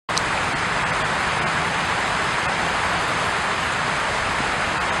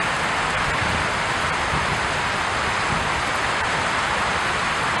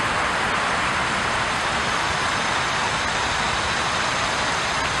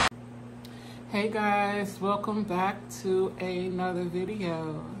Hey guys, welcome back to another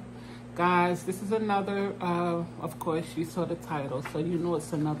video. Guys, this is another, of course you saw the title, so you know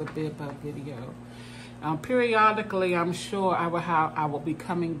it's another bed bug video. Periodically, I'm sure I will be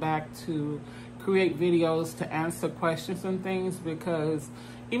coming back to create videos to answer questions and things, because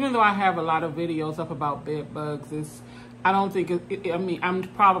even though I have a lot of videos up about bed bugs, I don't think I'm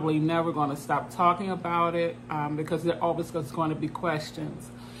probably never going to stop talking about it, because there always is going to be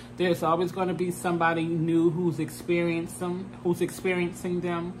questions. There's always going to be somebody new who's experiencing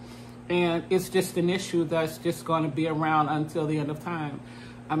them, and it's just an issue that's just going to be around until the end of time.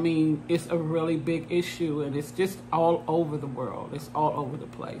 I mean, it's a really big issue, and it's just all over the world. It's all over the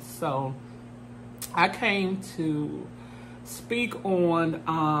place. So I came to speak on,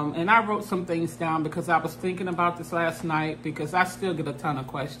 and I wrote some things down because I was thinking about this last night, because I still get a ton of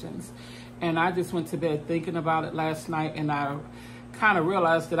questions. And I just went to bed thinking about it last night, and I kind of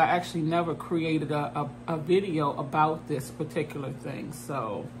realized that I actually never created a video about this particular thing.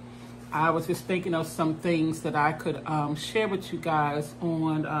 So I was just thinking of some things that I could share with you guys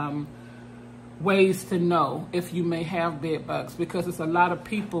on ways to know if you may have bed bugs, because there's a lot of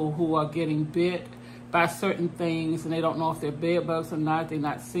people who are getting bit by certain things and they don't know if they're bed bugs or not. They're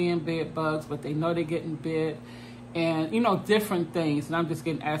not seeing bed bugs, but they know they're getting bit, and you know, different things. And I'm just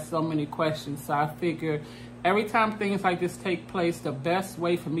getting asked so many questions, so I figure every time things like this take place, the best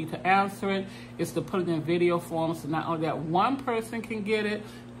way for me to answer it is to put it in video form, so not only that one person can get it,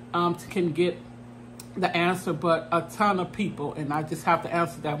 can get the answer, but a ton of people, and I just have to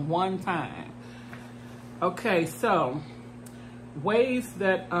answer that one time. Okay, so ways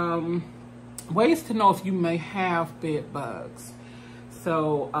to know if you may have bed bugs.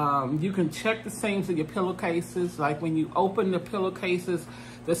 So you can check the seams of your pillowcases. Like when you open the pillowcases,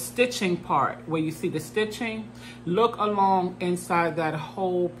 the stitching part, where you see the stitching, look along inside that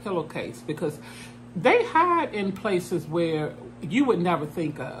whole pillowcase, because they hide in places where you would never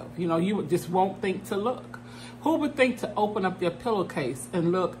think of. You know, you just won't think to look. Who would think to open up their pillowcase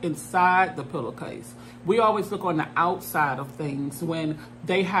and look inside the pillowcase? We always look on the outside of things when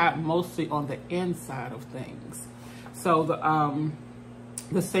they hide mostly on the inside of things. So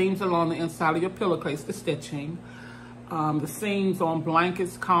the seams along the inside of your pillowcase, the stitching, the seams on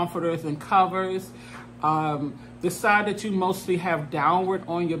blankets, comforters, and covers, the side that you mostly have downward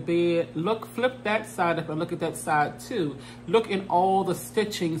on your bed, flip that side up and look at that side too. Look in all the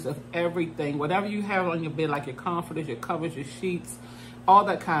stitchings of everything, whatever you have on your bed, like your comforters, your covers, your sheets, all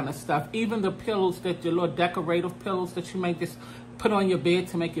that kind of stuff. Even the pillows, that your little decorative pillows that you may just put on your bed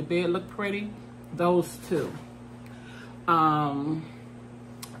to make your bed look pretty, those too.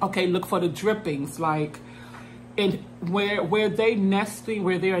 Okay, look for the drippings, like where they're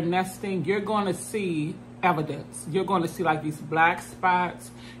nesting, you're going to see evidence. You're going to see like these black spots,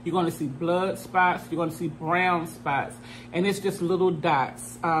 you're going to see blood spots, you're going to see brown spots, and it's just little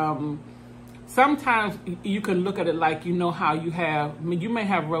dots. Sometimes you can look at it like, you know how you may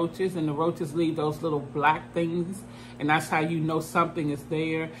have roaches, and the roaches leave those little black things, and that's how you know something is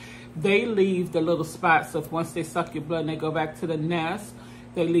there. They leave the little spots, so once they suck your blood and they go back to the nest,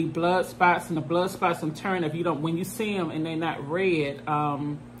 they leave blood spots, and the blood spots in turn, when you see them and they're not red,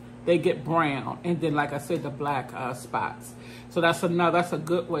 they get brown, and then, like I said, the black spots. So that's a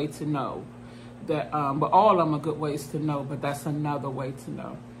good way to know that. But all of them are good ways to know, but that's another way to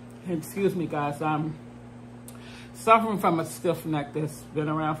know. And excuse me, guys, I'm suffering from a stiff neck that's been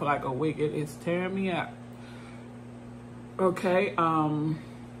around for like a week. It is tearing me up. Okay.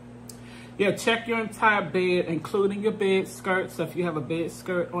 Yeah, check your entire bed, including your bed skirts. So if you have a bed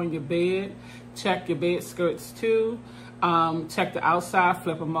skirt on your bed, check your bed skirts too. Check the outside,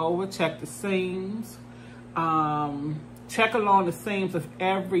 flip them over, check the seams. Check along the seams of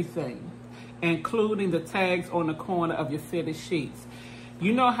everything, including the tags on the corner of your fitted sheets.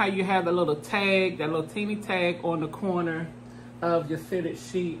 You know how you have the little tag, that little teeny tag on the corner of your fitted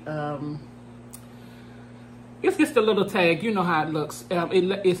sheet. It's just a little tag. You know how it looks.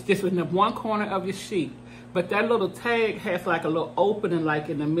 It's just in the one corner of your sheet. But that little tag has like a little opening like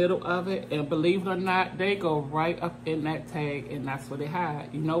in the middle of it. And believe it or not, they go right up in that tag, and that's where they hide.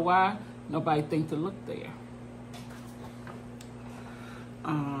 You know why? Nobody thinks to look there.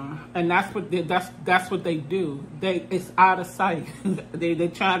 And that's what they do. It's out of sight. They're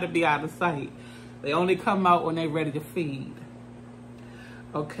trying to be out of sight. They only come out when they're ready to feed.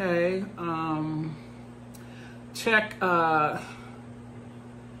 Okay. Check, okay,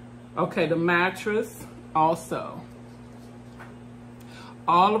 the mattress also.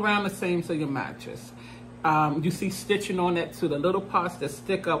 All around the seams of your mattress. You see stitching on that to the little parts that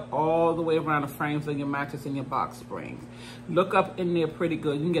stick up all the way around the frames of your mattress and your box springs. Look up in there pretty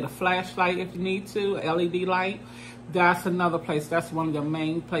good. You can get a flashlight if you need to, a LED light. That's another place. That's one of the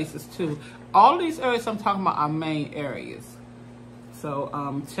main places too. All these areas I'm talking about are main areas.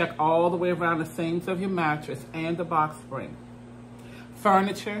 So check all the way around the seams of your mattress and the box spring.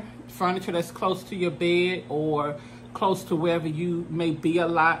 Furniture that's close to your bed or close to wherever you may be a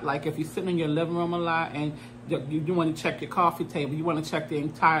lot. Like if you're sitting in your living room a lot and you want to check your coffee table, you want to check the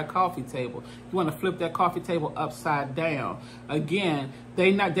entire coffee table. You want to flip that coffee table upside down. Again,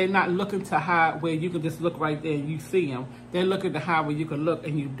 they're not looking to hide where you can just look right there and you see them. They're looking to hide where you can look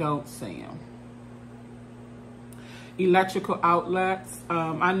and you don't see them. Electrical outlets.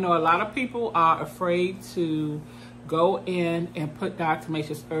 I know a lot of people are afraid to go in and put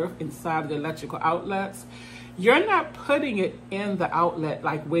diatomaceous earth inside of the electrical outlets. You're not putting it in the outlet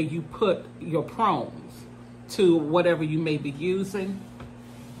like where you put your prongs to whatever you may be using.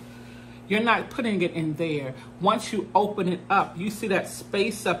 You're not putting it in there. Once you open it up, you see that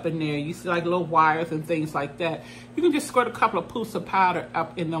space up in there. You see like little wires and things like that. You can just squirt a couple of poofs of powder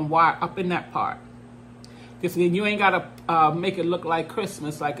up in them up in that part. Just then you ain't gotta make it look like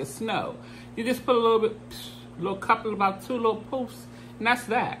Christmas, like it's snow. You just put a little bit, about 2 little poofs, and that's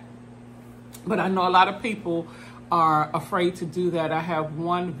that. But I know a lot of people are afraid to do that. I have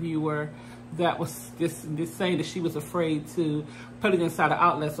one viewer that was just saying that she was afraid to put it inside the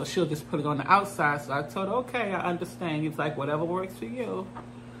outlet, so she'll just put it on the outside. So I told her, okay, I understand. It's like whatever works for you.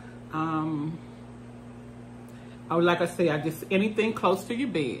 Like I say, anything close to your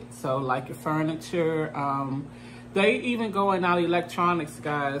bed. So like your furniture. They even go in our electronics,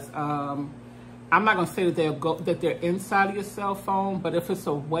 guys. I'm not gonna say that they're inside of your cell phone, but if it's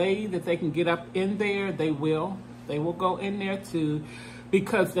a way that they can get up in there, they will. They will go in there too,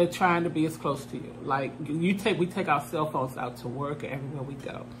 because they're trying to be as close to you. Like we take our cell phones out to work everywhere we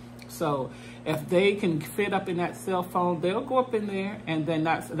go. So if they can fit up in that cell phone, they'll go up in there, and then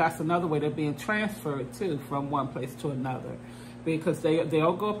that's another way they're being transferred too from one place to another, because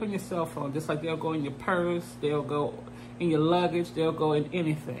they'll go up in your cell phone just like they'll go in your purse, they'll go in your luggage, they'll go in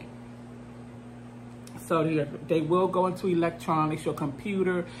anything. So they will go into electronics, your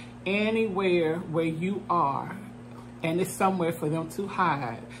computer, anywhere where you are, and it's somewhere for them to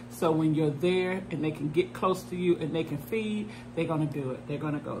hide. So when you're there and they can get close to you and they can feed, they're gonna do it. They're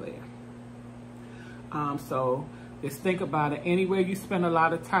gonna go there. So just think about it. Anywhere you spend a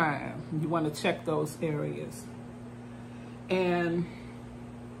lot of time, you want to check those areas. And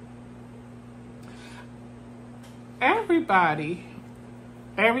everybody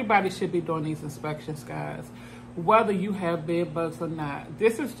should be doing these inspections, guys, whether you have bed bugs or not.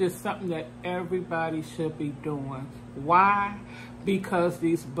 This is just something that everybody should be doing. Why? Because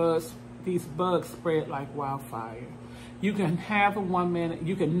these bugs spread like wildfire. You can have them 1 minute,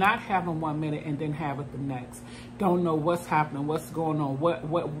 you can not have them 1 minute and then have it the next. Don't know what's happening, what's going on,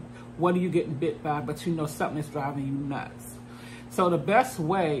 what are you getting bit by, but you know something is driving you nuts. So the best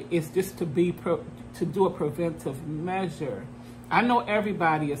way is just to do a preventive measure. I know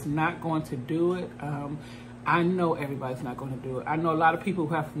everybody is not going to do it. I know everybody's not going to do it. I know a lot of people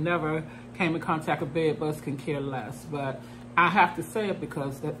who have never came in contact with bed bugs can care less, but I have to say it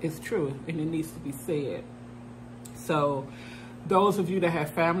because it's true and it needs to be said. So those of you that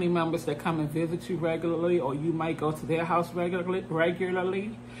have family members that come and visit you regularly, or you might go to their house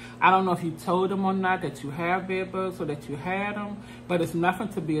regularly, I don't know if you told them or not that you have bed bugs or that you had them, but it's nothing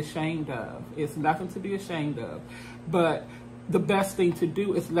to be ashamed of. It's nothing to be ashamed of. But the best thing to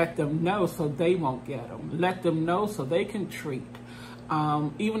do is let them know so they won't get them. Let them know so they can treat.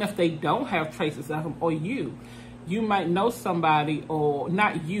 Even if they don't have traces of them, or you might know somebody, or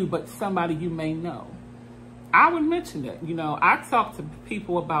not you, but somebody you may know. I would mention it. You know, I talk to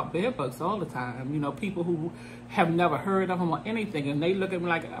people about bed bugs all the time. You know, people who have never heard of them or anything, and they look at me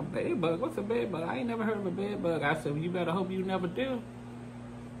like, a bed bug? What's a bed bug? I ain't never heard of a bed bug. I said, well, you better hope you never do.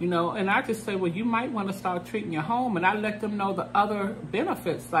 You know, and I just say, well, you might want to start treating your home, and I let them know the other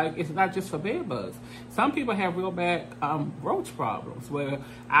benefits. Like, it's not just for bed bugs. Some people have real bad roach problems, where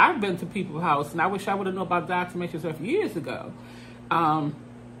I've been to people's house, and I wish I would have known about diatomaceous earth years ago.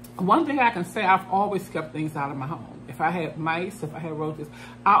 One thing I can say, I've always kept things out of my home. If I had mice, if I had roaches,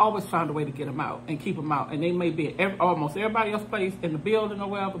 I always found a way to get them out and keep them out. And they may be at almost everybody else's place in the building or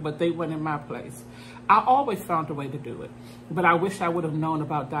wherever, but they went in my place. I always found a way to do it. But I wish I would have known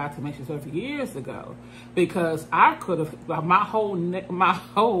about diatomaceous earth years ago, because I could have, my whole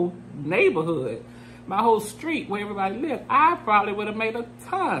neighborhood, my whole street where everybody lived, I probably would have made a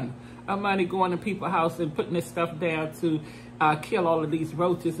ton money going to people's house and putting this stuff down to kill all of these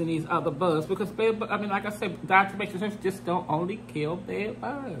roaches and these other bugs. Because I mean, like I said, diatomaceous just don't only kill bed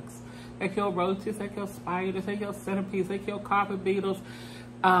bugs. They kill roaches, they kill spiders, they kill centipedes, they kill carpet beetles.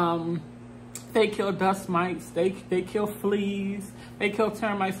 They kill dust mites, they kill fleas, they kill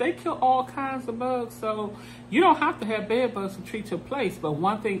termites, they kill all kinds of bugs. So you don't have to have bed bugs to treat your place. But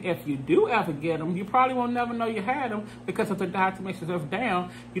one thing, if you do ever get them, you probably will never know you had them, because if the diatomaceous earth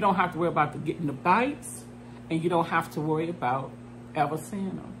down, you don't have to worry about getting the bites, and you don't have to worry about ever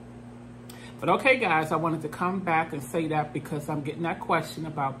seeing them. But okay, guys, I wanted to come back and say that because I'm getting that question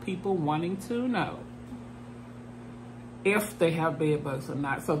about people wanting to know if they have bed bugs or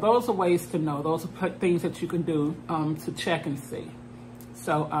not. So those are ways to know. Those are things that you can do to check and see.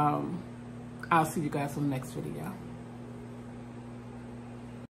 So I'll see you guys in the next video.